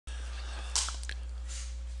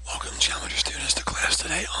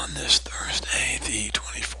today on this Thursday, the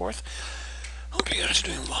 24th. Hope you guys are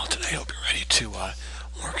doing well today. Hope you're ready to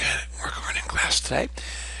work hard in class today.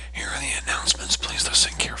 Here are the announcements. Please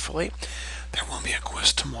listen carefully. There will be a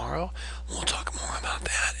quiz tomorrow. We'll talk more about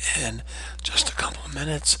that in just a couple of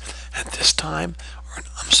minutes. At this time, or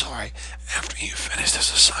I'm sorry, after you finish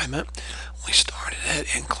this assignment, we started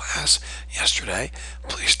it in class yesterday.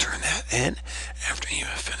 Please turn that in after you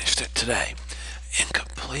have finished it today.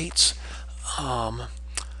 Incompletes,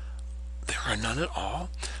 there are none at all.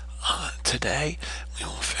 Today, we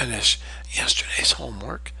will finish yesterday's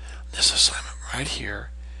homework, this assignment right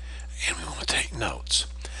here, and we will take notes.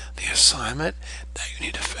 The assignment that you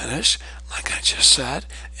need to finish, like I just said,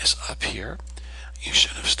 is up here. You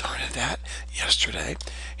should have started that yesterday.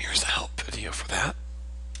 Here's the help video for that.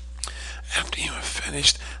 After you have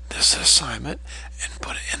finished this assignment and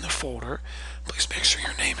put it in the folder, please make sure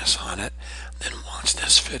your name is on it. Then watch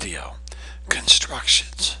this video,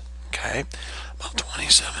 Constructions, okay? About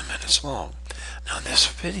 27 minutes long. Now this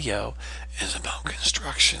video is about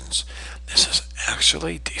constructions. This is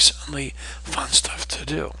actually decently fun stuff to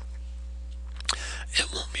do. It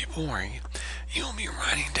won't be boring. You'll be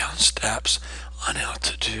writing down steps on how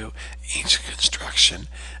to do each construction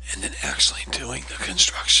and then actually doing the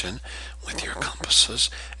construction with your compasses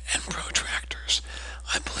and protractors.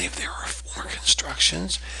 I believe there are 4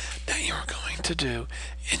 constructions that you're going to do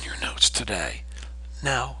in your notes today.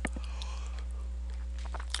 Now,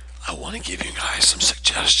 I want to give you guys some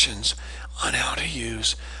suggestions on how to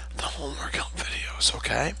use the homework help videos,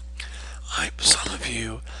 okay? Some of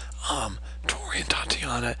you, Tori and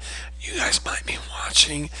Tatiana, you guys might be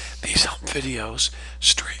watching these help videos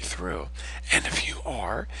straight through. And if you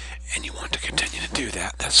are, and you want to continue to do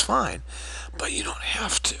that, that's fine. But you don't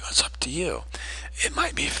have to. It's up to you. It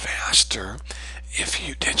might be faster if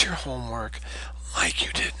you did your homework like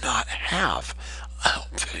you did not have a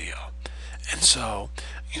help video. And so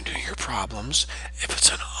you do your problems. If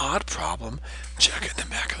it's an odd problem, check it in the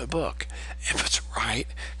back of the book. If it's right,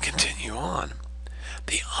 continue on.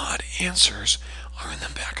 The odd answers are in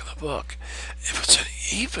the back of the book. If it's an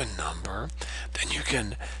even number, then you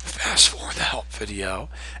can fast forward the help video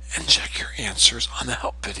and check your answers on the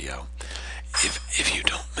help video. If you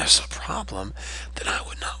don't miss a problem, then I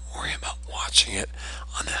would not worry about watching it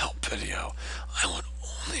on the help video. I would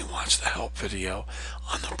only watch the help video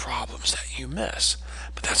on the problems that you miss.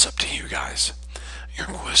 But that's up to you guys. Your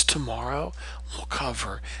quiz tomorrow will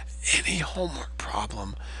cover any homework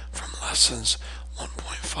problem from lessons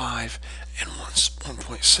 1.5 and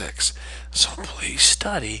 1.6. So please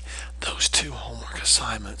study those 2 homework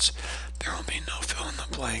assignments. There will be no fill in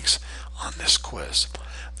the blanks on this quiz.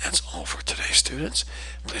 That's all for today, students.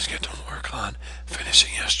 Please get to work on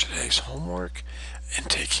finishing yesterday's homework and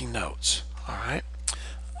taking notes. All right?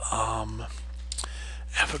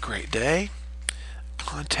 Have a great day.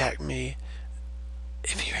 Contact me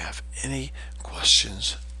if you have any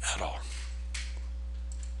questions at all.